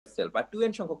Sell বা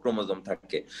 2n সংখ্যক chromosome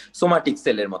থাকে সোমাটিক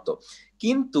সেলের মতো,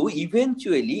 কিন্তু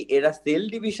ইভেন্চুয়ালি এরা সেল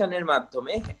ডিভিশনের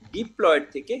মাধ্যমে ডিপ্লয়েড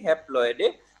থেকে হ্যাপ্লয়েডে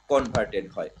কনভার্টেড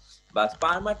হয়, বা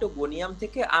স্পার্মাটোগোনিয়াম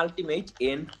থেকে আলটিমেট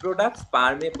এন্ড প্রোডাক্ট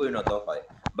স্পার্মে পরিণত হয়,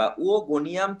 বা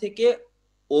ওগোনিয়াম থেকে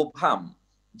ওভাম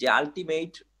যে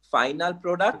আলটিমেট ফাইনাল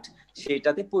প্রোডাক্ট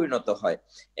সেটাতে পরিণত হয়।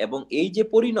 এবং এই যে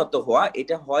পরিণত হওয়া,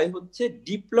 এটা হয় হচ্ছে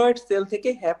ডিপ্লয়েড সেল থেকে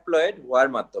হ্যাপ্লয়েড হওয়ার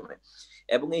মাধ্যমে।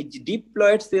 এবং এই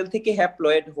ডিপ্লয়েড সেল থেকে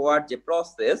হ্যাপ্লয়েড হওয়ার যে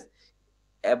প্রসেস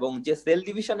এবং যে সেল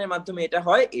ডিভিশনের মাধ্যমে এটা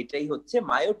হয়, এটাই হচ্ছে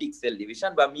মায়োটিক সেল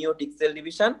ডিভিশন বা মিওটিক সেল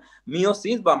ডিভিশন,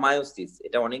 মিওসিস বা মায়োসিস।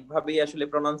 এটা অনেকভাবেই আসলে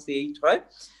প্রনাউন্সিয়েট হয়,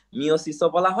 মিওসিসও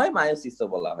বলা হয়, মায়োসিসও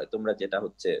বলা হয়, তোমরা যেটা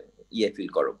হচ্ছে ফিল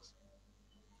করো।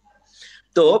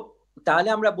 তো তাহলে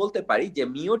আমরা বলতে পারি যে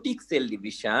মিওটিক সেল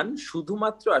ডিভিশন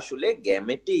শুধুমাত্র আসলে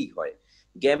গ্যামেটেই হয়।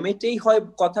 গ্যামেটেই হয়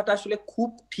কথাটা আসলে খুব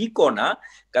ঠিকও না,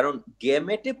 কারণ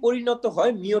গ্যামেটে পরিণত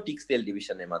হয় মিওটিক সেল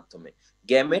ডিভিশনের মাধ্যমে।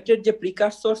 গ্যামেটের যে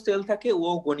প্রিকারসর সেল থাকে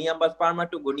ওগোনিয়াম বা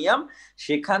স্পার্মাটোগোনিয়াম,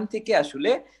 সেখান থেকে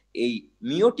আসলে এই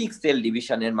মিওটিক সেল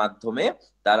ডিভিশনের মাধ্যমে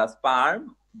তারা স্পার্ম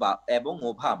বা এবং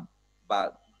ওভাম বা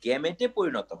গ্যামেটে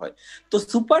পরিণত হয়। তো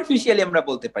সুপারফিশিয়ালি আমরা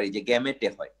বলতে পারি যে গ্যামেটে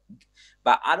হয়,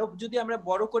 বা আরো যদি আমরা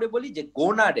বড় করে বলি যে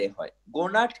গোনাডে হয়।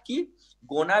 গোনাড কি?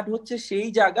 গোনাড হচ্ছে সেই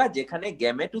জায়গা যেখানে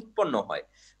গ্যামেট উৎপন্ন হয়।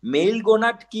 মেল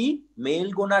গোনাড কি? মেল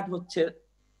গোনাড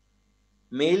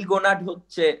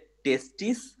হচ্ছে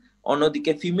টেস্টিস।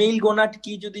 অন্যদিকে ফিমেল গোনাড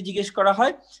কি যদি জিজ্ঞেস করা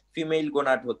হয়, ফিমেল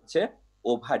গোনাড হচ্ছে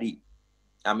ওভারি।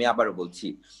 আমি আবারও বলছি,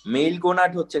 মেল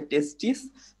গোনাড হচ্ছে টেস্টিস,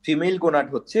 ফিমেল গোনাড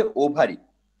হচ্ছে ওভারি।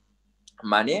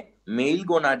 মানে মেল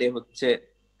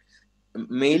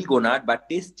গোনাড বা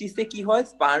টেস্টিসে কি হয়?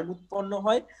 স্পার্ম উৎপন্ন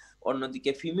হয়।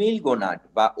 অন্যদিকে ফিমেল গোনাড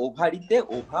বা ওভারিতে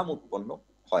ওভাম উৎপন্ন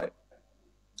হয়।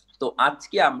 তো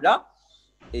আজকে আমরা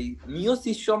এই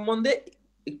মিওসিস সম্বন্ধে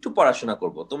একটু পড়াশোনা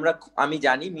করব। আমি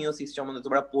জানি মিওসিস সম্বন্ধে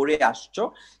তোমরা পড়ে আসছো,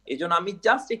 এজন্য আমি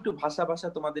জাস্ট একটু ভাষা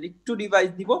তোমাদের একটু রিভাইজ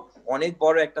দিব। অনেক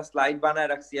বড় একটা স্লাইড বানায়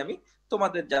রাখছি আমি,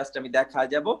 তোমাদের জাস্ট আমি দেখা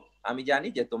যাব। আমি জানি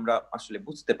যে তোমরা আসলে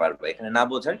বুঝতে পারবে, এখানে না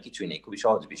বোঝার কিছুই নেই, খুবই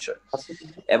সহজ বিষয়।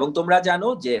 এবং তোমরা জানো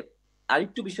যে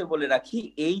আরেকটু বিষয় বলে রাখি,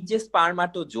 এই যে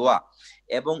স্পার্মাটোজোয়া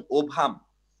এবং ওভাম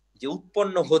যে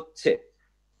উৎপন্ন হচ্ছে,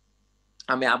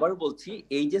 আমি আবারও বলছি,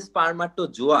 এই যে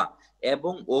স্পার্মাটোজোয়া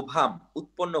এবং ওভাম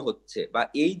উৎপন্ন হচ্ছে, বা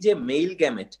এই যে মেল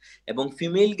গ্যামেট এবং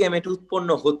ফিমেল গ্যামেট উৎপন্ন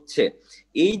হচ্ছে,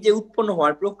 এই যে উৎপন্ন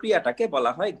হওয়ার প্রক্রিয়াটাকে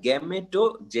বলা হয়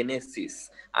গ্যামেটোজেনেসিস।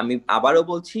 আমি আবারও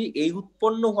বলছি, এই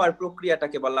উৎপন্ন হওয়ার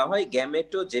প্রক্রিয়াটাকে বলা হয়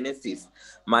গ্যামেটোজেনেসিস।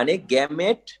 মানে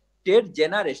গ্যামেটের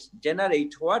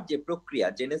জেনারেট হওয়ার যে প্রক্রিয়া,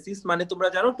 জেনেসিস মানে তোমরা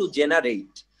জানো টু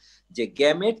জেনারেট, যে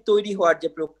গ্যামেট তৈরি হওয়ার যে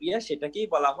প্রক্রিয়া সেটাকেই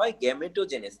বলা হয়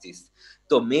গ্যামেটোজেনেসিস।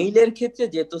 তো মেইলের ক্ষেত্রে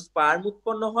যেহেতু স্পার্ম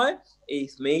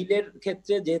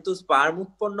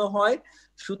উৎপন্ন হয়,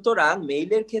 সুতরাং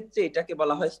মেইলের ক্ষেত্রে এটাকে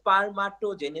বলা হয়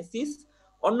স্পার্মাটোজেনেসিস।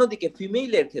 অন্যদিকে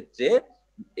ফিমেইলের ক্ষেত্রে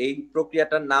এই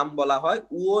প্রক্রিয়াটার নাম বলা হয়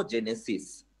উওজেনেসিস।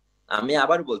 আমি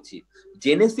আবার বলছি,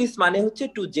 জেনেসিস মানে হচ্ছে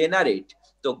টু জেনারেট,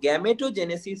 তো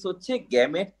গ্যামেটোজেনেসিস হচ্ছে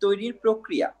গ্যামেট তৈরির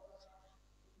প্রক্রিয়া।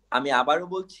 আমি আবারও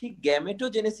বলছি,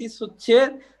 গ্যামেটোজেনেসিস হচ্ছে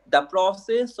the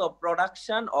process of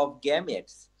production of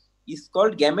gametes is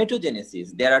called gametogenesis.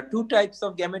 There are two types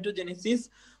of gametogenesis.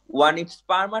 One is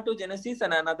spermatogenesis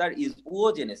and another is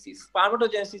oogenesis.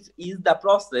 Spermatogenesis is the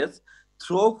process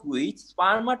through which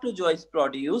spermatozoa is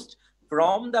produced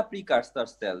from the precursor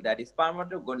cell, that is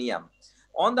spermatogonium.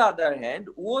 On the other hand,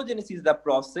 oogenesis is the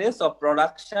process of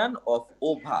production of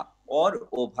ova or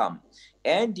ovum.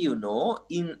 And you know,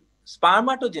 in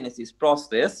spermatogenesis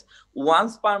process, one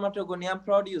spermatogonium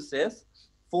produces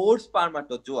 4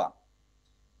 spermatozoa.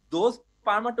 Those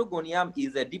spermatogonium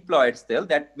is a diploid cell,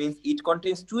 that means it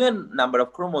contains 2n number of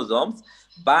chromosomes,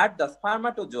 but the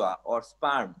spermatozoa or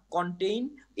sperm contain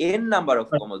n number of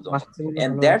chromosomes,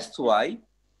 and that's why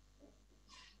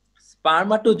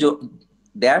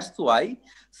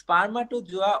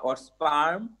spermatozoa or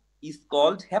sperm is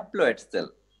called haploid cell.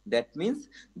 That means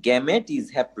gamete is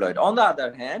haploid. On the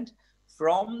other hand,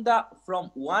 from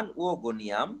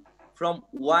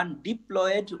one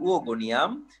diploid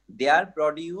oogonium, they are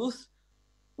produced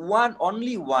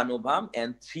only one ovum and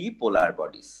 3 polar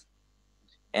bodies.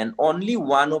 And only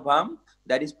one ovum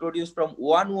that is produced from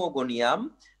one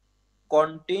oogonium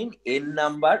contain n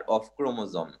number of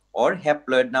chromosome or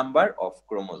haploid number of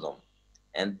chromosome.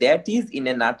 And that is in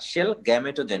a nutshell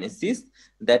gametogenesis.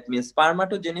 That means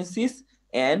spermatogenesis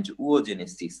and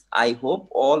oogenesis. I hope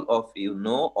all of you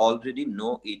already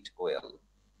know it well.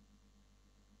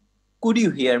 Could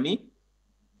you hear me?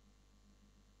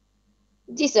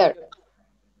 Yes, sir.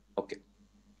 Okay.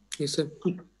 Yes, sir.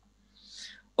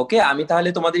 ওকে, আমি তাহলে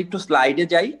তোমাদের একটু স্লাইডে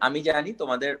যাই। আমি জানি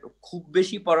তোমাদের খুব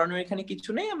বেশি পড়ানোর এখানে কিছু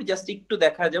নেই, আমি জাস্ট একটু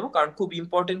দেখা যাব, কারণ খুব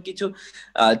ইম্পর্টেন্ট কিছু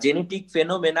জেনেটিক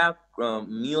ফেনোমেনা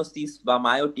মিওসিস বা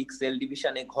মায়োটিক সেল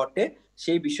ডিভিশনে ঘটে,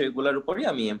 সেই বিষয়গুলোর উপরে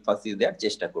আমি এমফাসিস দেওয়ার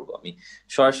চেষ্টা করব। আমি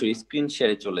সরাসরি স্ক্রিন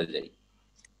শেয়ারে চলে যাই।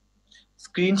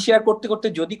 স্ক্রিন শেয়ার করতে করতে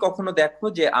যদি কখনো দেখো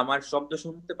যে আমার শব্দ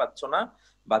শুনতে পাচ্ছ না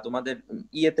বা তোমাদের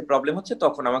ইয়েতে প্রবলেম হচ্ছে,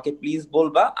 তখন আমাকে প্লিজ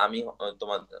বলবা, আমি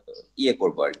তোমার ইয়ে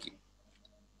করব আর কি,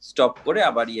 স্টপ করে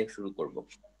আবার ইয়ে শুরু করব।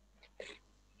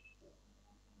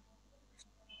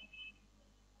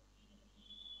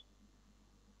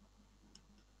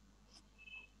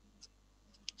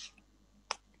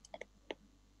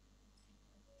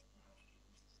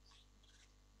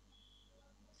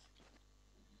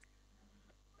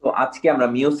 তো আজকে আমরা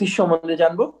মিওসিস সম্বন্ধে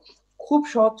জানবো। খুব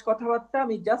সহজ কথাবার্তা,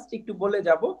 আমি জাস্ট একটু বলে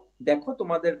যাব, দেখো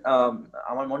তোমাদের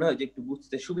আমার মনে হয় যে একটু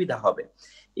বুঝতে সুবিধা হবে।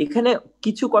 এখানে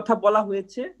কিছু কথা বলা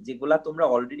হয়েছে যেগুলা তোমরা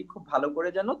অলরেডি খুব ভালো করে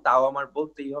জানো, তাও আমার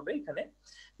বলতেই হবে এখানে,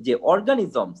 যে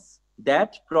organisms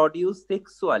that produce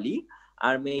sexually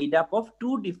are made up of two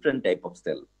different type of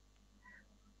sell.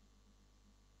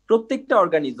 প্রত্যেকটা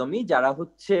অর্গানিজমই যারা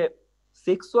হচ্ছে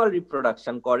সেক্সুয়াল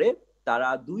রিপ্রোডাকশন করে, তারা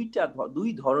দুই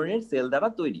ধরনের সেল দ্বারা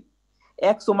তৈরি।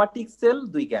 এক সোমাটিক সেল,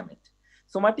 দুই গ্যামেট।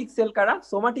 সোমাটিক সেল কারা?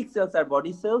 Somatic cells are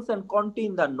body cells and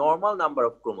contain the normal number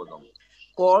of chromosomes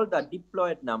called the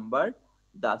diploid number.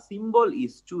 The symbol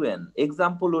is 2n.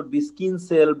 Example would be skin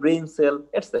cell, brain cell,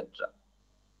 etc.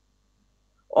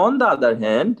 On the other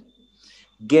hand,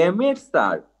 gametes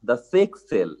are the sex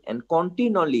cell and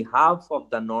contain only half of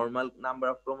the normal number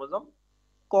of chromosomes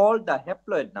called the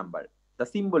haploid number. The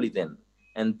symbol is n,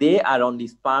 and they are only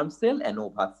sperm cell and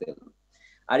ova cell.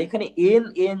 আর এখানে N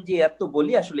N যে এত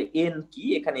বলি, আসলে N কি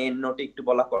এখানে N নোটে একটু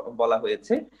বলা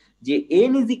হয়েছে যে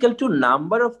n is equal to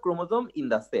number of chromosome in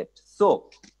the set. So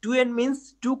 2n means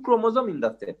 2 chromosome in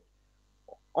the set.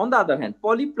 On the other hand,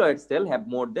 polyploid cell have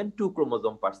more than 2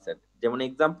 chromosome per set. যেমন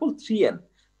example 3n,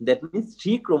 that means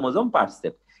 3 chromosome per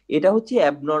set. এটা হচ্ছে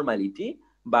abnormality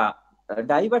বা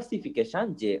diversification,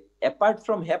 যে apart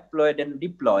from haploid and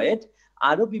diploid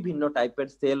আরো বিভিন্ন টাইপের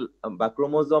sell বা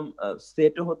chromosome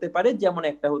সেটও হতে পারে। যেমন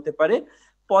একটা হতে পারে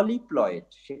পলিপ্লয়েড,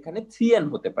 সেখানে 3n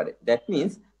হতে পারে। দ্যাট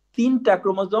মিন্স 3টা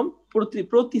ক্রোমোজোম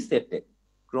প্রতি সেটে,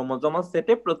 ক্রোমোজোমাল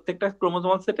সেটে, প্রত্যেকটা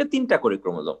ক্রোমোজোমাল সেটে 3টা করে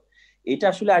ক্রোমোজোম। এটা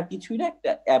আসলে আর কিছুই না,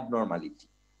 একটা অ্যাবনর্মালিটি।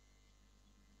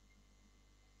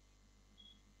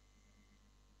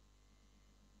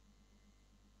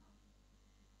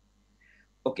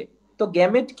 ওকে, তো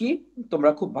গ্যামেট কি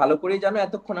তোমরা খুব ভালো করেই জানো,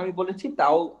 এতক্ষণ আমি বলেছি।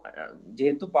 তাও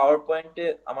যেহেতু পাওয়ার পয়েন্টে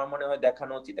আমার মনে হয়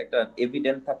দেখানো উচিত, একটা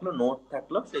এভিডেন্স থাকলো, নোট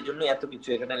থাকলো, সেই জন্য এত কিছু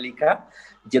এখানে লেখা,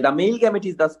 যে the mail gamete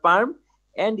is the sperm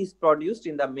and is produced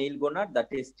in the mail gonad the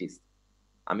টেস্টিস।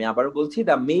 আমি আবারও বলছি,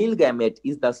 the mail gamete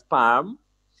is the sperm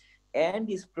and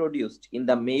is produced in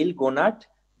the male gonad,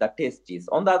 the testis.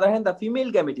 On the other hand, the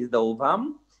female gamete is the ovum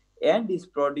and is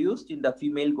produced in the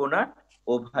female gonad,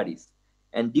 ovaries.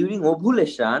 And during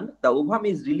ovulation, the ovum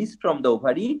is released from the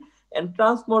ovary and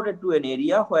transported to an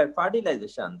area where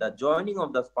fertilization, the joining of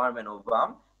the sperm and ovum,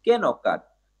 can occur.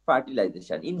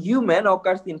 Fertilization in human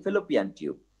occurs in fallopian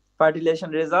tube. Fertilization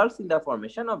results in the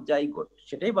formation of zygote.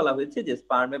 সেটাই বলা হয়েছে যে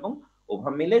sperm এবং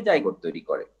ovum মিলে zygote তৈরি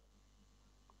করে।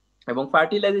 এবং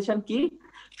fertilisation কি?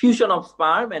 Fusion of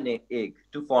sperm and egg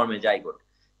to form A zygote.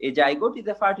 এই zygote is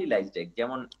a fertilised egg.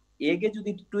 যেমন এগে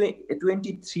যদি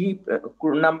 23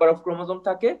 নাম্বার অফ ক্রোমোজোম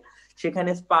থাকে,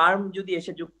 সেখানে স্পার্ম যদি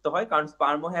এসে যুক্ত হয়, কারণ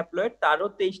স্পার্ম ও হ্যাপ্লয়েড, তারও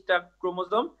 23টা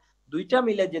ক্রোমোজোম, দুইটা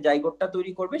মিলে যে জাইগোটটা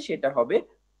তৈরি করবে সেটা হবে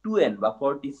 2n বা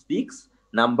 46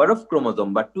 নাম্বার অফ ক্রোমোজোম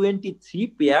বা 23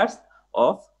 পেয়ার্স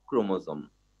অফ ক্রোমোজোম।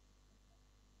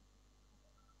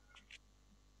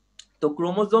 তো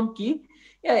ক্রোমোজোম কি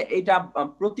এটা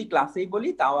প্রতি ক্লাসেই বলি,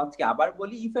 তাও আজকে আবার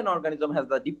বলি। If N organism has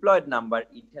the diploid number,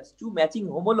 it has to matching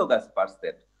homologous per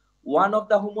set. One of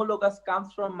the homologous comes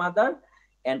from mother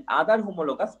and other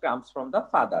homologous comes from the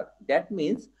father. That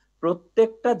means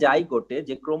প্রত্যেকটা জাইগোটে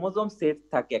যে ক্রোমোজোম সেট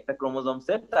থাকে, একটা chromosome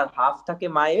set, তার half থাকে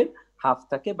মায়ের, half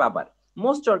থাকে বাবার।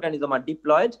 Most organisms are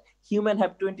diploid. Human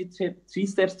have 23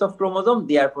 sets of chromosome.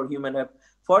 Therefore, human have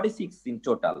 46 in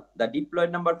total. The diploid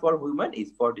number for human is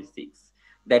 46.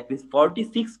 That is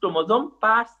 46 chromosome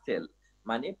per cell.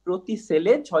 মানে প্রতি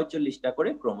সেলে 46টা করে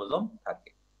ক্রোমোজোম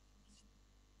থাকে।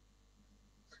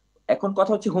 এখন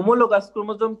কথা হচ্ছে হোমোলোগাস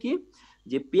ক্রোমোজোম কি?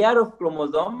 যে pair of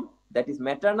chromosome that is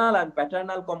maternal and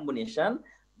paternal combination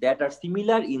that are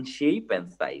similar in shape and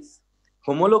size.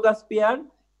 Homologous pair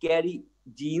carry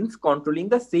genes controlling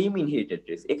the same inherited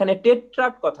traits. এখানে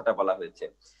টেট্রাড কথাটা বলা হয়েছে।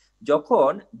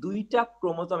 যখন দুইটা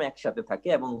ক্রোমোজোম একসাথে থাকে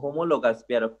এবং হোমোলোগাস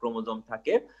পেয়ার অফ ক্রোমোজোম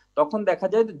থাকে, তখন দেখা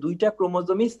যায় যে দুইটা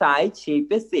ক্রোমোজোমই সাইজ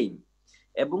শেপে সেম,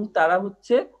 এবং তারা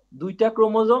হচ্ছে দুইটা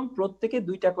ক্রোমোজোম, প্রত্যেকে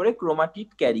দুইটা করে ক্রোমাটিড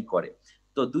ক্যারি করে।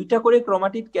 তো দুইটা করে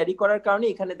ক্রোমাটিড ক্যারি করার কারণে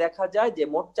এখানে দেখা যায় যে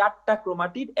মোট 4টা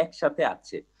ক্রোমাটিড একসাথে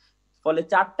আছে। ফলে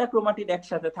 4টা ক্রোমাটিড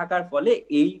একসাথে থাকার ফলে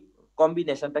এই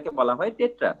কম্বিনেশনটাকে বলা হয়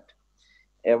টেট্রাড।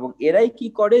 এবং এরাই কি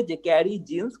করে যে carry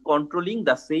jeans controlling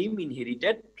the same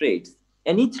inherited traits,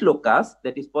 and each locus,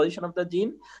 that is position of the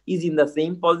gene, is in the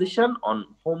same position on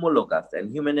homologous, and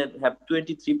human have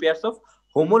 23 pairs of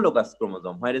homologous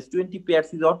chromosome, whereas 20 pairs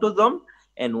is autosome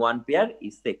and 1 pair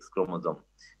is sex chromosome.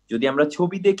 যদি আমরা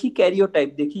ছবি দেখি, karyotype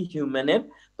দেখি হিউম্যানের,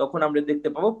 তখন আমরা দেখতে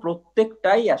পাবো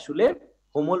প্রত্যেকটাই আসলে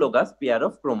হোমোলোগাস পেয়ার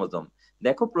অফ ক্রোমোজোম।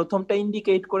 দেখো প্রথমটা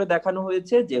ইন্ডিকেট করে দেখানো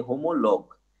হয়েছে যে হোমোলগ,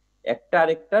 একটা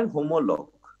আরেকটার হোমোলগ।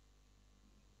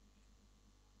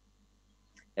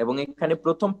 এবং এখানে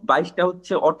প্রথম 22টা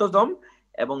হচ্ছে অটোজম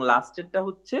এবং লাস্টেরটা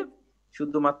হচ্ছে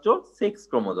শুধুমাত্র সেক্স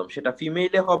ক্রোমোজোম, সেটা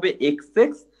ফিমেইলে হবে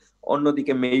XX,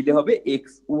 অন্যদিকে মেইলে হবে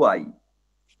XY।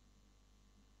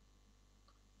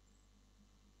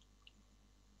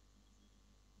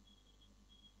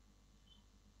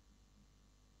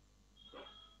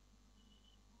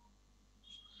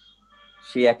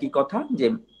 সে একই কথা যে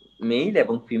মেল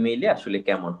এবং ফিমেইলে আসলে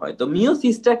কেমন হয়। তো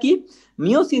মিওসিসটা কি?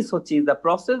 মিওসিস হচ্ছে the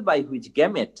process by which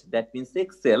gamete, that means sex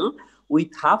cell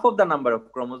with half of the number of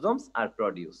chromosomes are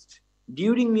produced.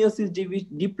 During meiosis,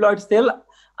 diploid cell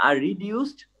are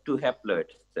reduced to haploid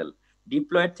cell.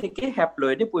 Diploid থেকে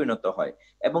হ্যাপ্লয়েডে পরিণত হয়।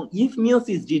 এবং if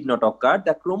meiosis did not occur,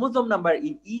 the chromosome number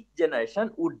in each generation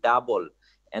would double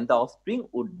and the offspring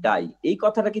would die. এই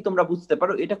কথাটা কি তোমরা বুঝতে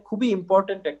পারো? এটা খুবই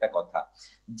ইম্পর্টেন্ট একটা কথা,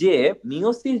 যে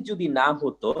মিওসিস যদি না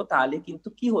হতো তাহলে কিন্তু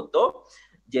কি হতো,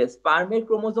 যে স্পার্মের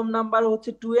ক্রোমোজোম নাম্বার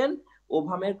হচ্ছে 2n,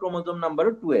 ওভামের ক্রোমোজোম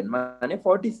নাম্বারও 2n, মানে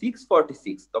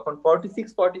 46 তখন 46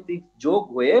 যোগ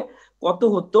হয়ে কত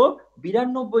হতো,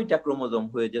 92টা ক্রোমোজোম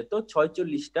হয়ে যেত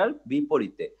 46টার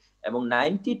বিপরীতে। এবং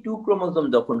 92 ক্রোমোজোম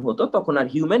যখন হতো তখন আর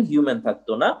হিউম্যান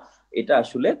থাকতো না, এটা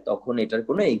আসলে তখন এটার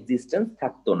কোনো এক্সিস্টেন্স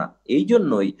থাকতো না। এই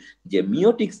জন্যই যে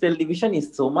মিওটিক cell division is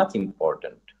so much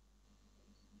important.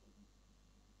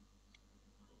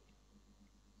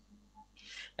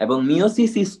 এবং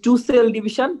meiosis is to cell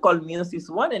division called meiosis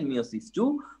 1 and meiosis 2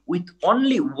 with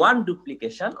only one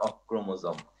duplication of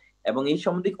chromosome. এবং এই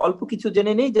সম্বন্ধে অল্প কিছু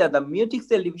জেনে নেই যে the meiotic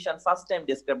cell division first time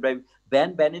described by van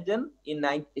Beneden in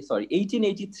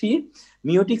 1883.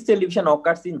 Meiotic cell division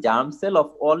occurs in germ cell of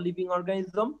all living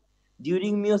organism.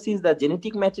 During meiosis, the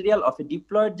genetic material of a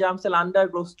diploid germ cell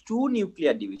undergoes 2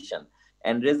 nuclear division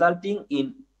and resulting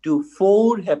into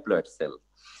 4 haploid cells.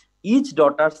 Each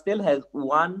daughter cell has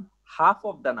 1/2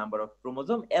 of the number of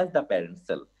chromosome as the parent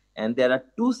cell, and there are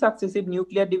 2 successive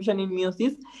nuclear division in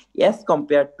meiosis as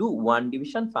compared to 1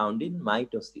 division found in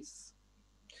mitosis.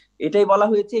 এটাই বলা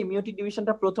হয়েছে এই মিওটিক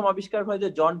ডিভিশনটা প্রথম আবিষ্কার হয়েছে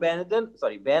জন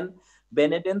van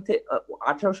বেনেডেন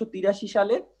 1883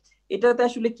 সালে। এটাতে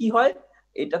আসলে কি হয়,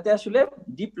 এটাতে আসলে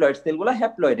ডিপ্লয়েড সেলগুলো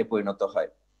হ্যাপ্লয়েডে পরিণত হয়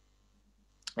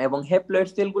এবং haploid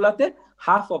সেলগুলোতে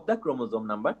 1/2 of the chromosome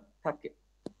number থাকে।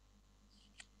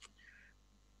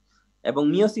 এবং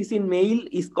meiosis in male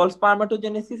is called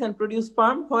spermatogenesis and produce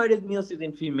sperm, whereas meiosis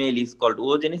in female is called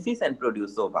oogenesis and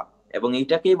produce ova. এবং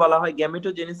এটাকেই বলা হয়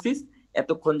গ্যামেটোজেনেসিস।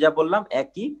 এতক্ষণ যা বললাম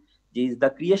একই, যে is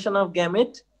the creation of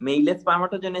gamete, male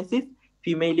spermatogenesis,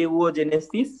 female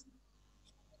oogenesis।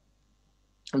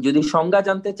 যদি সংজ্ঞা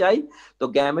জানতে চাই তো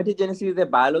gametogenesis is a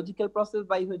biological process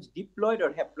by which diploid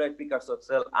or haploid precursor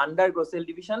cell undergo cell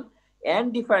division and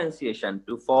differentiation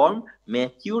to form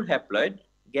mature haploid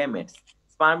gametes.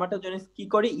 Spermatogenesis কি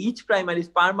করে? Each primary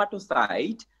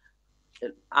spermatocyte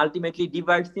ultimately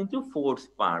divides into 4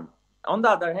 sperm. On the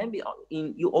other hand, in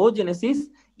oogenesis,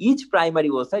 each primary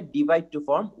oocyte divide to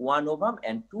form 1 ovum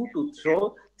and 2 to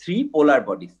 3 polar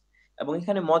bodies. এবং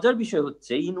এখানে মজার বিষয়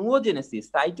হচ্ছে in oogenesis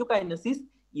cytokinesis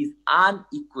is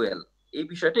unequal. এই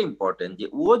বিষয়টা important যে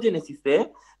oogenesis-এ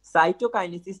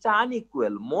cytokinesis-টা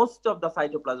unequal. Most of the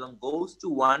cytoplasm goes to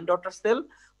one daughter cell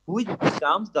which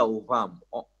becomes the ovum.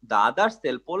 The other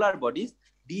cell polar bodies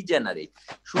degenerate.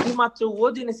 শুধুমাত্র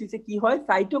oogenesis-এ কি হয়,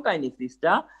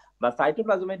 সাইটোকাইনেসিসটা বা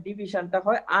সাইটোপ্লাজমের ডিভিশনটা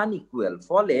হয় আনইকুয়াল।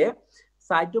 ফলে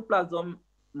সাইটোপ্লাজম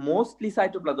মোস্টলি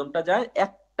সাইটোপ্লাজমটা যায়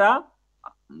একটা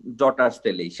ডটার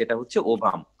সেলেই, সেটা হচ্ছে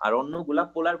ওভাম, আর অন্যগুলা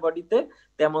পোলার বডিতে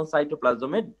তেমন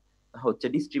সাইটোপ্লাজমের হচ্ছে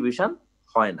ডিস্ট্রিবিউশন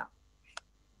হয় না।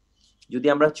 যদি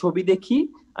আমরা ছবি দেখি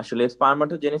আসলে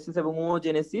স্পারমাটোজেনেসিস এবং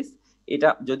oogenesis, এটা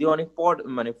যদি অনেক পর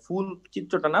মানে ফুল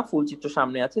চিত্রটা না, ফুল চিত্র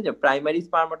সামনে আছে, যে প্রাইমারি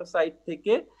স্পারমাটোসাইট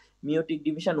থেকে মিওটিক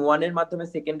ডিভিশন 1 এর মাধ্যমে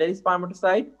সেকেন্ডারি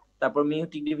স্পারমাটোসাইট, তারপর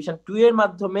মিওটিক ডিভিশন 2 এর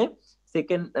মাধ্যমে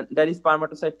সেকেন্ডারি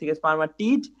স্পারমাটোসাইট থেকে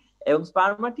স্পারমাটিড, এবং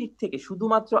স্পারমাটিড থেকে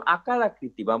শুধুমাত্র আকার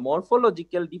আকৃতি বা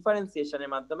মরফোলজিক্যাল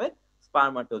ডিফারেন্সিয়েশনের মাধ্যমে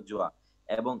স্পারমাটোজোয়া।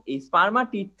 এবং এই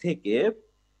স্পার্মাটিড থেকে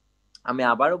আমি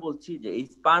আবারও বলছি যে এই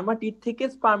স্পার্মাটিড থেকে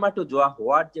স্পার্মাটোজোয়া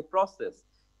হওয়ার যে প্রসেস,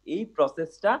 এই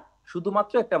প্রসেসটা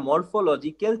শুধুমাত্র একটা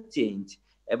মরফোলজিক্যাল চেঞ্জ,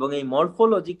 এবং এই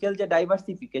মরফোলজিক্যাল যে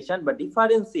ডাইভার্সিফিকেশন বা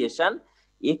ডিফারেন্সিয়েশন,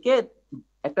 একে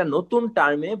একটা নতুন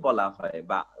টার্মে বলা হয়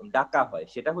বা ডাকা হয়,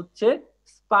 সেটা হচ্ছে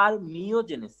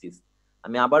স্পারমিওজেনেসিস।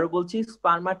 আমি আবারও বলছি,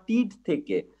 স্পার্মাটিড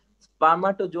থেকে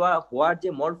স্পার্মাটোজোয়া হওয়ার যে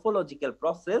মরফোলজিক্যাল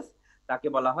প্রসেস, তাকে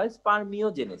বলা হয়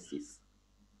স্পারমিওজেনেসিস।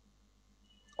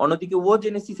 অন্যদিকে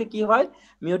ওজেনেসিসে কি হয়,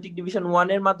 মিওটিক ডিভিশন 1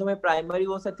 এর মাধ্যমে প্রাইমারি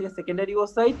ওসাইট থেকে সেকেন্ডারি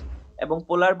ওসাইট এবং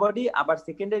পোলার বডি, আবার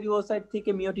সেকেন্ডারি ওসাইট থেকে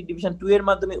মিওটিক ডিভিশন 2 এর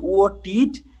মাধ্যমে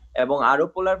ওটিট এবং আরো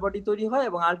পোলার বডি তৈরি হয়,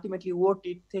 এবং আলটিমেটলি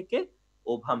ওটিট থেকে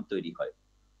ওভাম তৈরি হয়।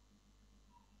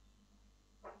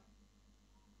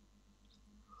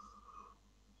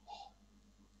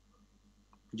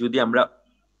 যদি আমরা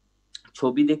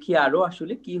ছবি দেখি আরো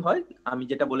আসলে কি হয়, আমি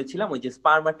যেটা বলেছিলাম ওই যে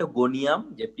স্পার্মাটোগোনিয়াম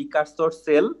যে প্রিকারসর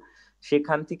সেল,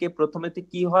 সেখান থেকে প্রথমে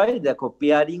কি হয় দেখো,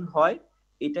 পেয়ারিং হয়।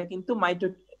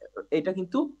 এটা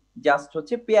কিন্তু জাস্ট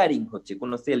হচ্ছে পেয়ারিং হচ্ছে,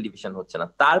 কোনো সেল ডিভিশন হচ্ছে না।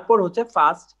 তারপর হচ্ছে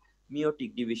ফার্স্ট মিওটিক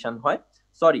ডিভিশন হয়।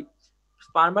 সরি,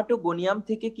 স্পার্মাটোগোনিয়াম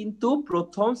থেকে কিন্তু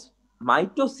প্রথম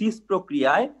মাইটোসিস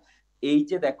প্রক্রিয়ায় এই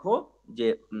যে দেখো যে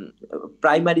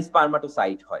প্রাইমারি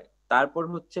স্পার্মাটোসাইট হয়, তারপর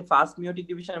হচ্ছে ফার্স্ট মিওটিক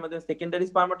ডিভিশনের মাধ্যমে সেকেন্ডারি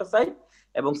স্পার্মাটোসাইট,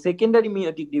 এবং সেকেন্ডারি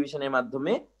মিওটিক ডিভিশনের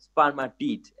মাধ্যমে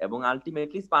স্পার্মাটিড, এবং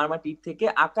আলটিমেটলি স্পার্মাটিড থেকে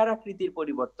আকার আকৃতির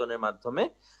পরিবর্তনের মাধ্যমে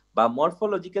বা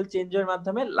মরফোলজিক্যাল চেঞ্জের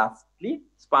মাধ্যমে লাস্টলি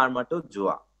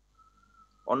স্পার্মাটোজোয়া।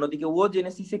 অন্যদিকে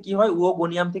ওজেনেসিসে কি হয়,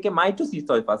 ওগোনিয়াম থেকে মাইটোসিস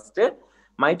হয় ফার্স্টে,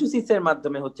 মাইটোসিসের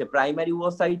মাধ্যমে হচ্ছে প্রাইমারি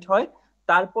ওসাইট হয়,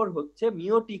 তারপর হচ্ছে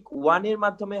মিওটিক 1 এর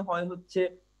মাধ্যমে হয় হচ্ছে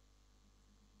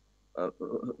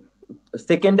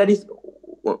সেকেন্ডারি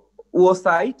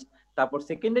ওসাইট, তারপর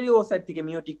সেকেন্ডারি ওসাইট থেকে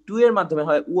মিওটিক 2 এর মাধ্যমে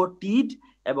হয় ওটিড,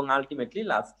 এবং আলটিমেটলি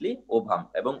লাস্টলি ওভাম,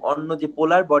 এবং অন্য যে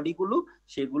পোলার বডিগুলো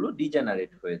সেগুলো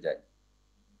ডিজেনারেট হয়ে যায়।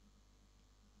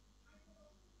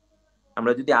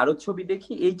 আমরা যদি আরো ছবি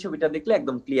দেখি, এই ছবিটা দেখলে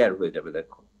একদম ক্লিয়ার হয়ে যাবে।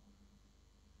 দেখো,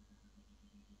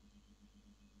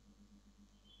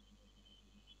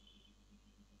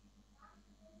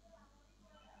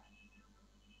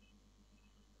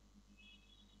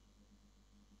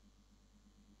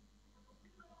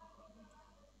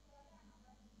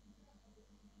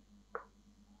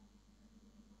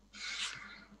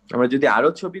 আমরা যদি আরো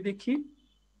ছবি দেখি,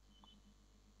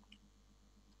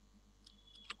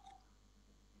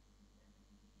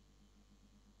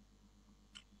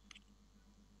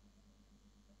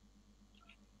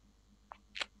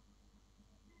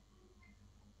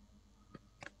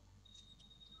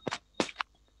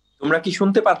 তোমরা কি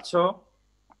শুনতে পাচ্ছ?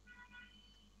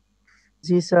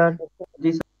 জি স্যার।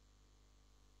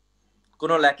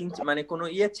 কোনো ল্যাকিং মানে কোনো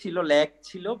ছিল, ল্যাগ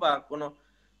ছিল বা কোনো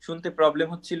শুনতে প্রবলেম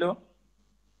হচ্ছিল?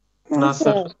 না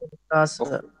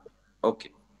স্যার। ওকে,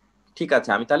 ঠিক আছে,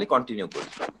 আমি তাহলে কন্টিনিউ করি।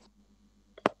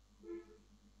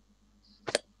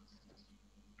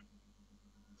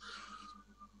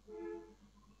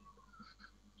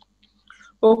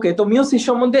 ওকে, তো মিওসিস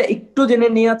সম্বন্ধে একটু জেনে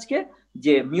নিই আজকে,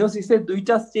 যে মিওসিসের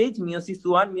দুইটা স্টেজ, মিওসিস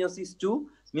 1, মিওসিস 2।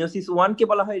 মিওসিস 1 কে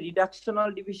বলা হয় রিডাকশনাল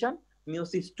ডিভিশন,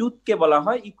 মিওসিস 2 কে বলা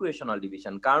হয় ইকুয়েশনাল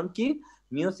ডিভিশন। কারণ কি,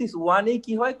 মিওসিস 1 এ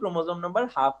কি হয়, ক্রোমোজোম নাম্বার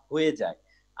হাফ হয়ে যায়,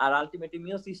 আর আলটিমেটলি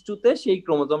মিওসিস 2 তে সেই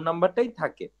ক্রোমোজোম নাম্বারটাই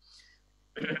থাকে।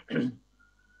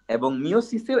 এবং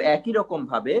মিওসিসেও একই রকম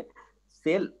ভাবে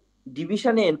সেল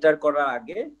ডিভিশনে এন্টার করার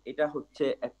আগে এটা হচ্ছে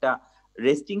একটা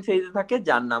রেস্টিং ফেজে থাকে,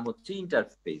 যার নাম হচ্ছে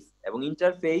ইন্টারফেজ, এবং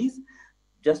interphase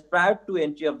just prior to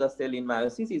entry of the cell in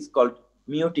meiosis is called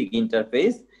meiotic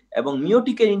interphase, এবং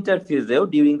মিওটিকের ইন্টারফেজেও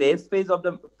during the S phase of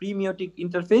the pre-meiotic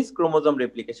interphase chromosome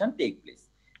replication take place,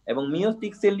 এবং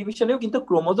মিওটিক সেল ডিভিশনেও কিন্তু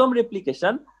ক্রোমোজোম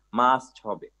রেপ্লিকেশন মাস্ট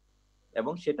হবে,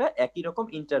 এবং সেটা একই রকম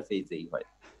ইন্টারফেজেই হয়।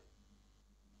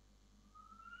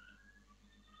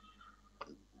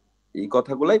 এই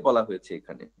কথাগুলাই বলা হয়েছে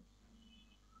এখানে।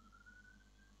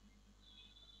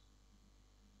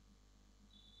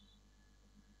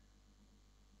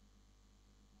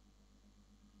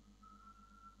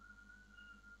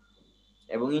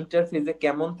 এবং ইন্টারফেজে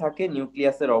কেমন থাকে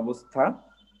নিউক্লিয়াসের অবস্থা,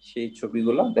 সেই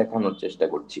ছবিগুলো দেখানোর চেষ্টা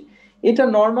করছি। এটা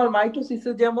নরমাল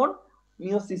মাইটোসিসে যেমন,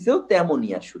 মিওসিসেও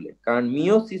তেমনই আসলে, কারণ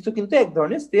মিওসিসও কিন্তু এক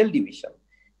ধরনের সেল ডিভিশন।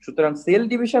 সুতরাং সেল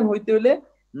ডিভিশন হইতে হলে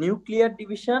nuclear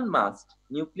division must,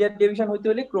 nuclear division হইতে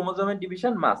হলে ক্রোমোজোমের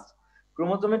ডিভিশন মাস্ট,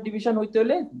 ক্রোমোজোমের ডিভিশন হইতে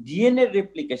হলে DNA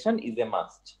replication is a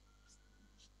must.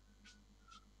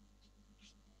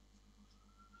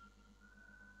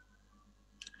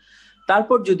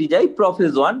 তারপর যদি যাই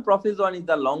prophase 1, prophase 1 is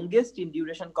the longest in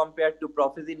duration compared two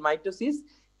prophase in mitosis.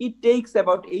 it takes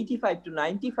about 85 to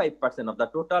 95% of the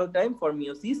total time for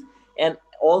meiosis and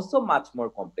also much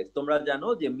more complex. তোমরা জানো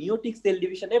যে মিওটিক sell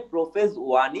ডিভিশনে prophase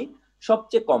 1ই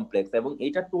সবচেয়ে complex এবং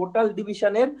এটা টোটাল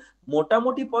ডিভিশনের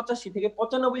মোটামুটি 85 থেকে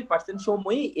 95%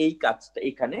 সময়ই এই কাজটা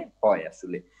এখানে হয়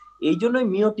আসলে। এই জন্যই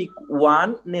মিওটিক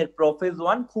 1 এর প্রোফেজ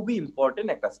 1 খুবই ইম্পর্টেন্ট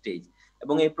একটা স্টেজ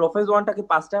এবং এই প্রোফেজ 1টাকে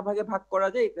 5টা ভাগে ভাগ করা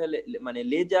যায়, মানে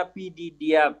লেজা পিডি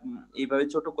ডিয়া এইভাবে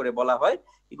ছোট করে বলা হয়।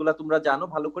 এগুলা তোমরা জানো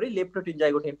ভালো করে, leptotene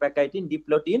zygotene pachytene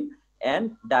diplotene and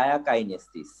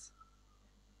diakinesis.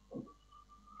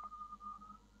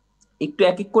 একটু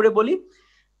এক এক করে বলি,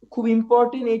 খুব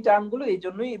ইম্পর্টেন্ট এই টার্মগুলো, এই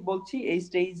জন্যই বলছি এই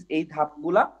স্টেজ এই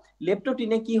ধাপগুলা।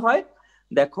 লেপ্টোটিনে কি হয়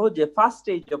দেখো, যে first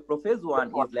stage of prophase 1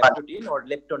 is leptotene or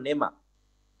লেপ্টোনেমা।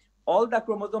 All the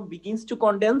chromosome begins to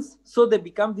condense, so they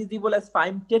become visible as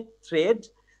fine thread.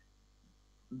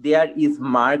 There is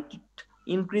marked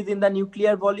increase in the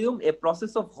nuclear volume, a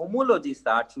process of homology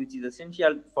such which is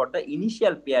essential for the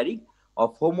initial pairing of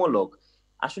homologue.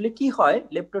 আসলে কি হয়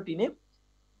লেপ্টোটিনে,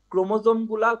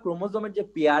 ক্রোমোজোমের যে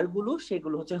pair গুলো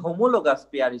সেগুলো হচ্ছে homologous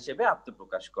pair হিসেবে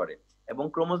আত্মপ্রকাশ করে এবং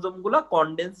ক্রোমোজোমগুলো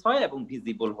কনডেন্স হয় এবং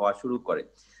ভিজিবল হওয়া শুরু করে।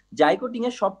 জাইগোটিং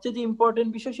এর সবচেয়ে যে ইম্পর্টেন্ট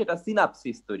বিষয় সেটা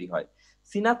সিনাপসিস তৈরি হয়।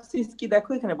 সিনাপসিস কি দেখো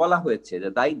এখানে বলা হয়েছে যে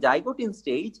zygotene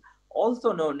stage also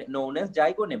known as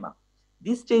zygonema.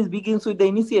 This stage begins with the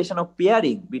initiation of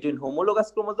pairing between homologous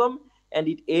chromosome and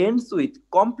it ends with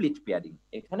complete pairing.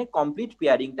 এখানে complete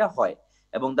pairing টা হয়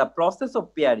এবং the process of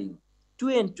pairing to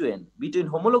end between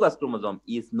homologous chromosome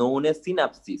is known as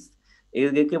synapsis.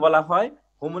 একে বলা হয়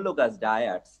homologous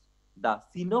dyads. The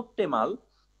synoptimal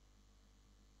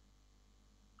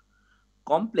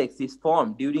complex is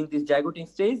formed during this zygoting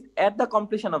stage. At the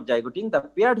completion of zygoting, the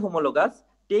paired homologous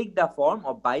take the form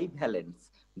of bivalents.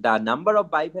 The number of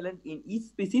bivalent in each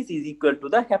species is equal to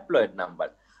the haploid number.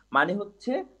 মানে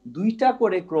হচ্ছে দুইটা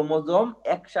করে chromosome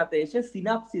একসাথে এসে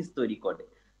synopsis তৈরি করে,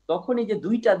 তখন এই যে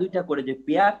দুইটা করে যে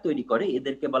পেয়ার তৈরি করে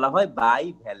এদেরকে বলা হয়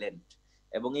বাইভ্যালেন্ট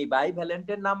এবং এই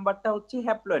বাইভ্যালেন্টের নাম্বারটা হচ্ছে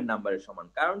হ্যাপ্লয়েড নাম্বারের সমান।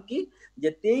 কারণ কি, যে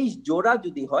 23 জোড়া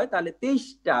যদি হয় তাহলে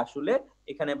 23টা আসলে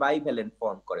এখানে বাইভ্যালেন্ট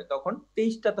ফর্ম করে, তখন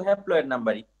 23টা তো হ্যাপ্লয়েড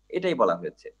নাম্বারই, এটাই বলা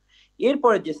হয়েছে।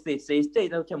 এরপরে যে স্টেজটা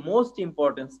এটা হচ্ছে মোস্ট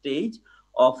ইম্পর্টেন্ট স্টেজ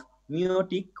অফ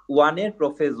মিওটিক 1 এর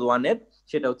প্রোফেজ 1 এর,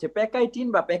 সেটা হচ্ছে প্যাকাইটিন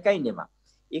বা প্যাকাইনেমা।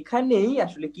 এখানেই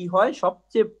আসলে কি হয়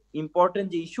সবচেয়ে ইম্পর্টেন্ট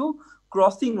যে issue,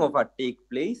 crossing over take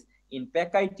place in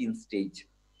pachytene stage.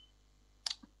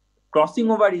 Crossing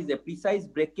over is a precise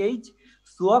breakage,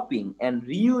 swapping and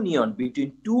reunion between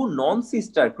two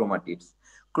non-sister chromatids.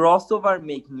 Crossover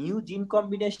make new gene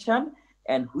combination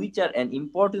and which are an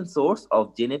important source of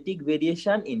genetic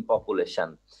variation in population.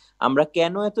 আমরা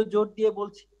কেন এত জোর দিয়ে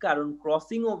বলছি, কারণ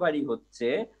crossing ওভারই হচ্ছে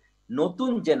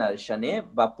নতুন জেনারেশনে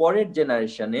বা পরের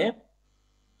জেনারেশনে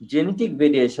জেনেটিক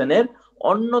ভেরিয়েশনের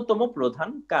অন্যতম প্রধান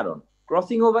কারণ।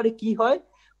 ক্রসিং ওভারে কি হয়,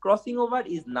 crossing over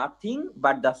is nothing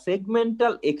but the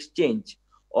segmental exchange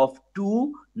of two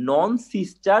non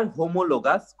sister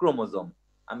homologous chromosome.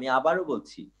 আমি আবারও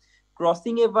বলছি,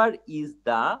 crossing over is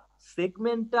the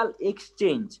segmental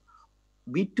exchange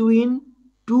between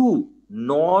two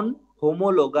non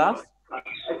homologous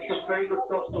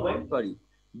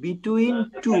between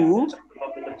two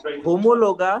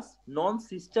homologous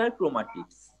non-sister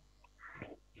chromatids.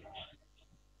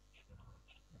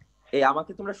 এই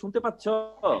আমাকে তোমরা শুনতে পাচ্ছ?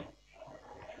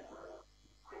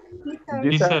 জি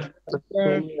স্যার।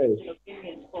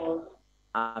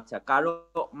 আচ্ছা, কারো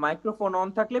মাইক্রোফোন অন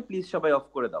থাকলে প্লিজ সবাই অফ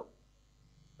করে দাও,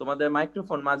 তোমাদের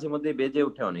মাইক্রোফোন মাঝে মধ্যে বেজে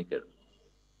ওঠে অনেকের।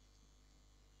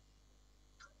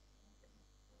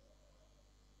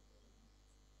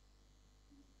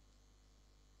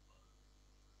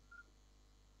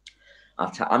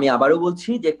 আচ্ছা, আমি আবারও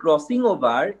বলছি যে crossing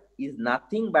over is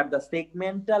nothing but the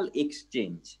segmental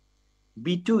exchange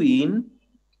between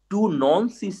two non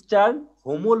sister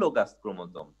homologous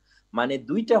chromosome. মানে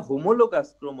দুইটা হোমোলোগাস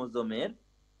ক্রোমোজোমের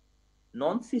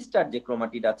নন সিস্টার যে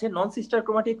ক্রোমাটিড আছে, নন সিস্টার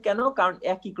ক্রোমাটিড কেন, কারণ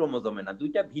একই ক্রোমোজোমে না,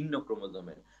 দুইটা ভিন্ন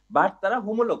ক্রোমোজোমের, বাট তারা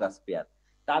হোমোলোগাস পেয়ার,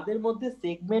 তাদের মধ্যে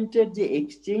সেগমেন্টের যে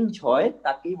এক্সচেঞ্জ হয়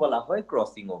তাকেই বলা হয়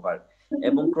ক্রসিং ওভার।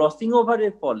 এবং ক্রসিং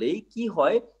ওভারের ফলে কি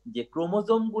হয় যে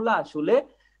ক্রোমোজোম গুলা আসলে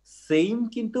সেম,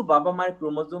 কিন্তু বাবা মায়ের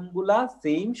ক্রোমোজোম গুলা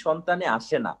সেম সন্তানে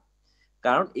আসে না,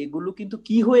 কারণ এগুলো কিন্তু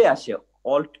কি হয়ে আসে,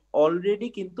 অলরেডি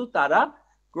কিন্তু তারা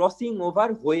ক্রসিং ওভার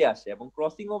হয়ে আসে এবং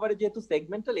ক্রসিং ওভারে যেহেতু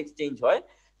সেগমেন্টাল এক্সচেঞ্জ হয়,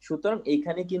 সুতরাং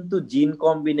এখানে কিন্তু জিন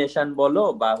কম্বিনেশন বলো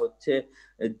বা হচ্ছে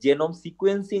জেনোম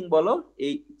সিকোয়েন্সিং বলো,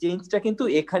 এই চেঞ্জটা কিন্তু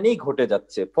এখানেই ঘটে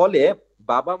যাচ্ছে, ফলে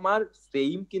বাবা মার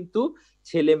সেম কিন্তু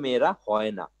ছেলে মেয়েরা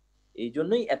হয় না। এই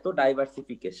জন্যই এত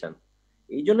ডাইভার্সিফিকেশন।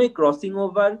 এই জন্যই crossing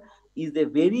over is a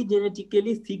very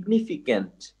genetically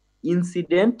significant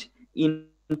incident in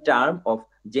term of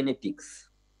genetics.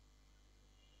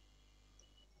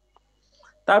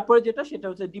 তারপরে যেটা সেটা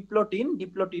হচ্ছে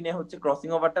ডিপ্লোটিনে হচ্ছে ক্রসিং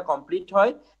ওভারটা কমপ্লিট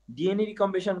হয়, ডিএনএ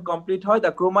রিকম্বিনেশন কমপ্লিট হয়,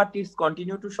 the ক্রোমাটিডস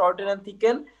continue to shorten and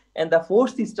thicken and the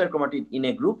fourth sister chromatid in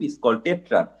a group is called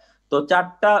tetrad. তো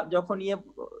চারটা যখন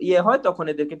ইয়ে হয় তখন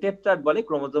এদেরকে টেট্রাড বলে।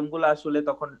 ক্রোমোজোম গুলো আসলে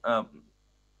তখন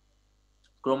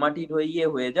ক্রোমাটিড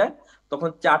হয়ে যায়, তখন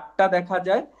চারটা দেখা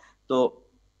যায়। তো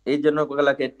এই জন্য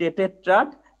ওগুলাকে টেট্রাড।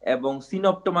 এবং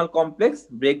সিনপটোমাল কমপ্লেক্স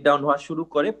ব্রেকডাউন হওয়া শুরু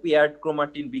করে, paired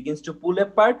chromatin begins two pool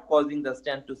apart causing the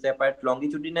strand two separate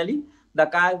লঙ্গিটিউডিনালি, the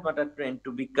chiasmatic trend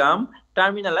to become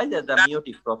terminalized as the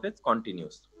meiotic process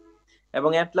continues. এবং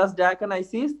at last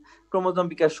diakinesis, chromosome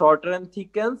becomes shorter and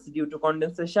thickens due to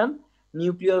condensation,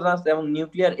 nucleus এবং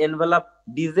nuclear envelope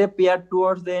disappear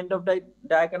towards the end of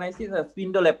diakinesis, a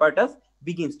spindle apparatus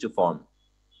begins to form.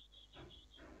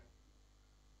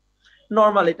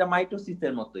 Normal এটা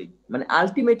মাইটোসিসের মতোই, মানে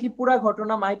ultimately পুরো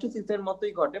ঘটনা মাইটোসিসের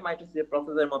মতোই ঘটে, মাইটোসিসের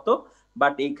প্রসেসের মতো।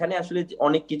 বাট এইখানে আসলে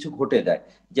অনেক কিছু ঘটে যায়,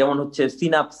 যেমন হচ্ছে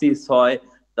সিনাপসিস হয়,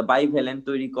 বাইভ্যালেন্ট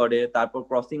তৈরি করে, তারপর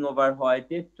ক্রসিং ওভার হয়,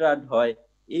 টেট্রাড হয়।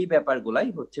 এই ব্যাপারগুলাই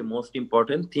হচ্ছে most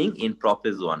important thing in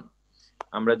process 1।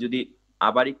 আমরা যদি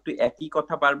আবার একটু একই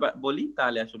কথা বারবার বলি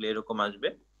তাহলে আসলে এরকম আসবে।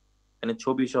 এখানে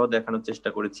ছবি সহ দেখানোর চেষ্টা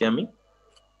করেছি আমি।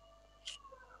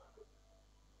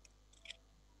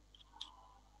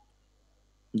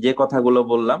 যে কথাগুলো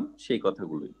বললাম সেই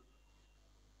কথাগুলোই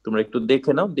তোমরা একটু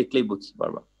দেখে নাও, দেখলেই বুঝতে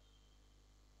পারবা।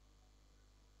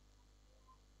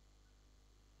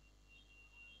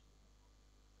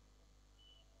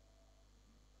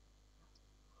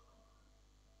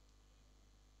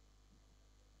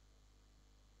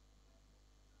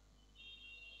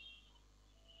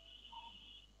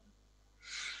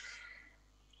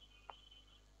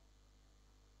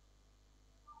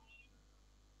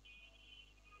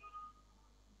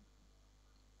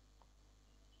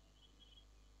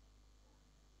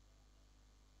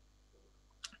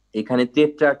 এখানে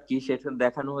টেট্রাড কি সেটা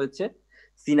দেখানো হয়েছে,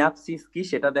 সিনাপসিস কি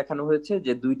সেটা দেখানো হয়েছে,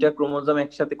 যে দুইটা ক্রোমোজোম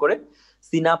একসাথে করে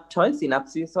সিনাপ্ট হয়,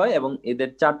 সিনাপসিস হয়, এবং এদের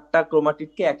চারটা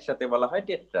ক্রোমাটিডকে একসাথে বলা হয়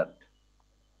টেট্রাড।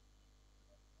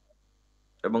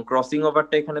 এবং ক্রসিং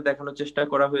ওভারটা এখানে দেখানোর চেষ্টা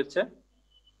করা হয়েছে।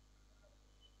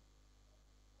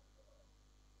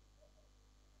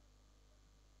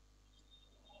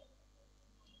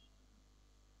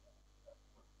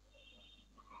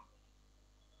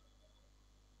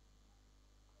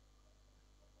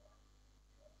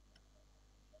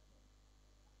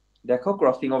 দেখো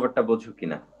ক্রসিং ওভারটা বোঝো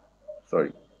কিনা,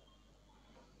 সরি।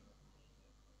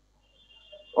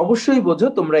 অবশ্যই বোঝো,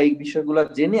 তোমরা এই বিষয়গুলো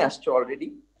জেনে আসছো অলরেডি,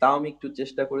 তাও আমি একটু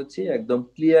চেষ্টা করেছি একদম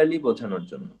ক্লিয়ারলি বোঝানোর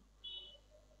জন্য।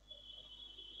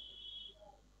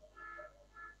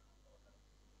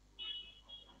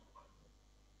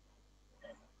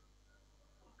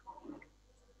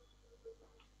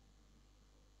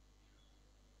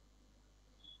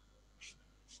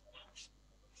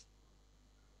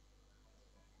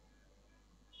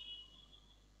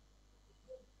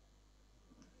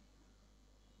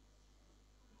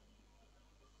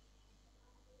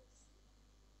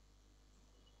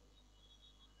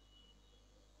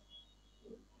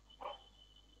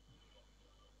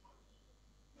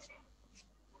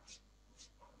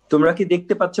 তোমরা কি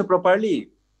দেখতে পাচ্ছ প্রপারলি?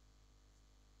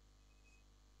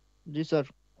 জি স্যার।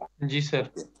 জি স্যার।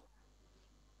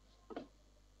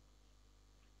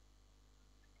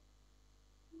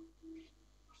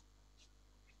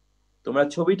 তোমরা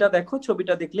ছবিটা দেখো,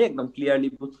 ছবিটা দেখলে একদম ক্লিয়ারলি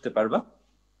বুঝতে পারবা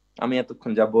আমি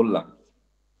এতক্ষণ যা বললাম।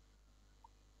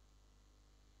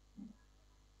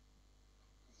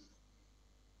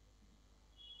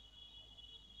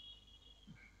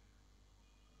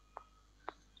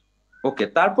 ওকে,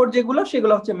 তারপর যেগুলো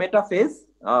সেগুলো হচ্ছে মেটাফেজ।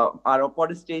 আর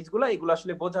পরের স্টেজ গুলো এগুলো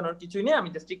আসলে বোঝানোর কিছুই নেই, আমি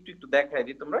জাস্ট একটু একটু দেখাই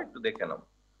দিই, তোমরা একটু দেখে নাও।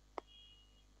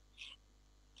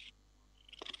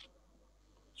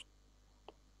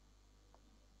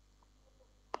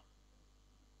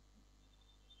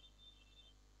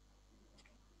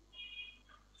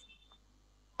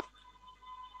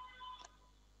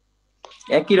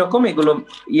 একই রকম এগুলো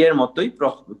ইয়ের মতোই,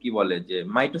 কি বলে যে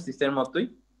মাইটোসিসের মতোই।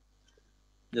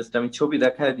 জাস্ট আমি ছবি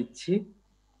দেখায় দিচ্ছি।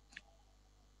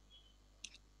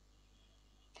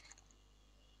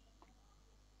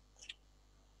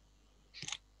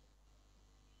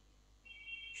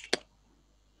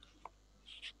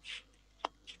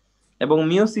 এবং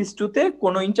মিওসিস 2 তে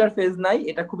কোনো ইন্টারফেজ নাই,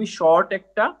 এটা খুবই শর্ট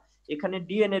একটা, এখানে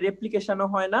ডিএনএ রেপ্লিকেশনও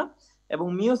হয় না। এবং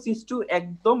মিওসিস 2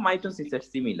 একদম মাইটোসিসের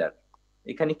সিমিলার।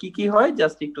 এখানে কি কি হয়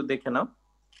জাস্ট একটু দেখে নাও।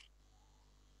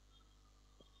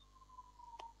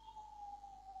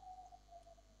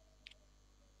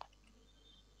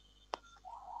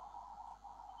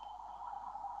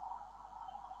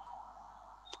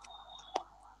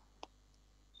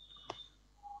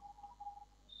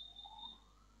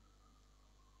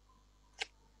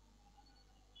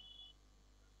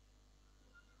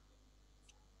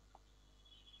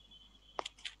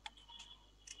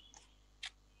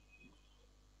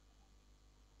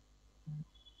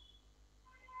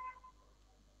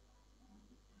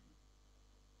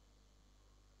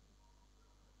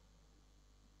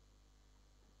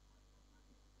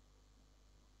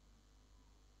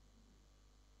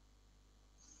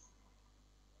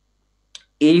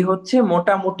 এই হচ্ছে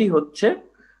মোটামুটি হচ্ছে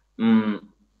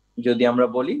যদি আমরা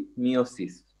বলি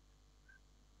মিওসিস।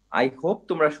 আই হোপ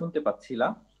তোমরা শুনতে পাচ্ছিলা।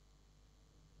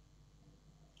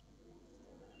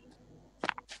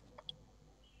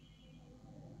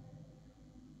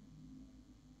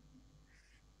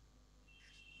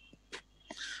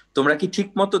 তোমরা কি ঠিক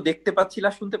মতো দেখতে পাচ্ছিলা,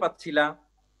 শুনতে পাচ্ছিলা?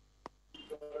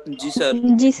 জি স্যার।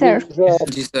 জি স্যার।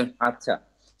 জি স্যার। আচ্ছা,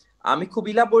 আমি খুব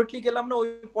ইলাবোরেটলি গেলাম না ওই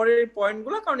পরের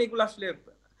পয়েন্টগুলো, কারণ এগুলো আসলে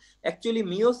অ্যাকচুয়ালি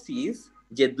মিওসিস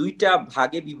যে দুইটা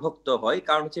ভাগে বিভক্ত হয়,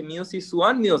 কারণ হচ্ছে মিওসিস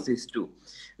 1 মিওসিস 2।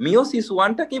 মিওসিস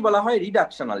 1টাকে বলা হয়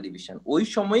রিডাকশনাল ডিভিশন, ওই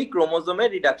সময়ই ক্রোমোজোমের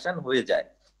রিডাকশন হয়ে যায়।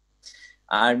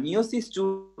 আর মিওসিস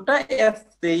 2টা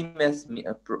সেম অ্যাজ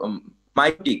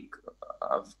মাইটোটিক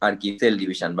আর কি সেল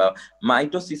ডিভিশন বা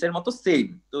মাইটোসিসের মতো সেম।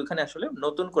 তো এখানে আসলে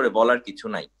নতুন করে বলার কিছু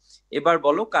নাই। এবার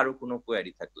বলো কারো কোনো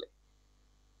কোয়েরি থাকলে।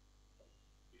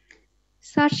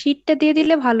 স্যার শীটটা দিয়ে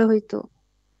দিলে ভালো হইতো।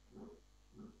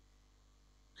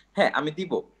 হ্যাঁ, আমি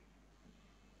দিব।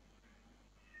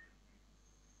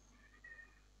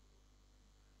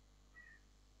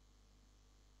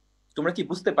 তোমরা কি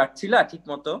বুঝতে পারছিলা ঠিক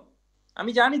মতো?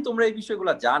 আমি জানি তোমরা এই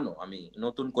বিষয়গুলো জানো, আমি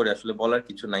নতুন করে আসলে বলার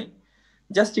কিছু নাই,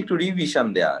 জাস্ট একটু রিভিশন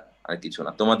দেয়া, আর কিছু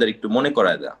না, তোমাদের একটু মনে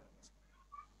করায় দেয়া।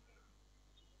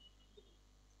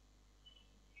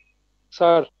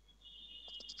 স্যার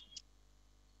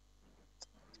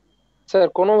স্যার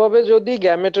কোনোভাবে যদি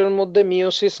গ্যামেটের মধ্যে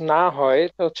মিওসিস না হয়,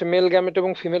 তো হচ্ছে মেল গ্যামেট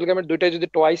এবং ফিমেল গ্যামেট দুইটাই যদি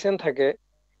টয়েস এন থাকে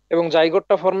এবং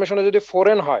জাইগোটটা ফরমেশনে যদি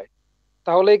 4n হয়,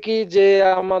 তাহলে কি যে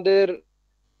আমাদের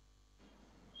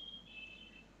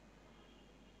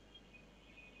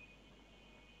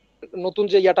নতুন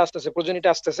যে ইয়াটা আসতেছে, প্রজনিটা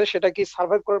আসতেছে, সেটা কি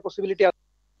সার্ভাইভ করার পসিবিলিটি আছে?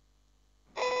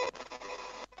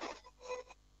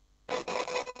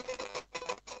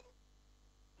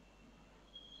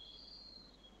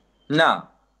 না,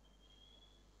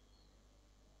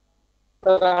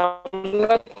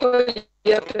 আমরা তো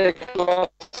ইয়াতে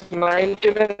ক্লাস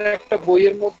 9-10 এর একটা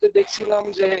বইয়ের মধ্যে দেখছিলাম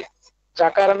যে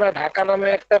জাকারানা ঢাকা নামে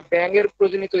একটা ব্যাঙের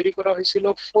প্রজনি তৈরি করা হয়েছিল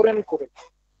 4n করে।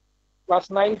 ক্লাস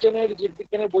 9-10 এর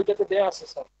জীববিজ্ঞানের বইটাতে দেয়া আছে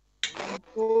স্যার।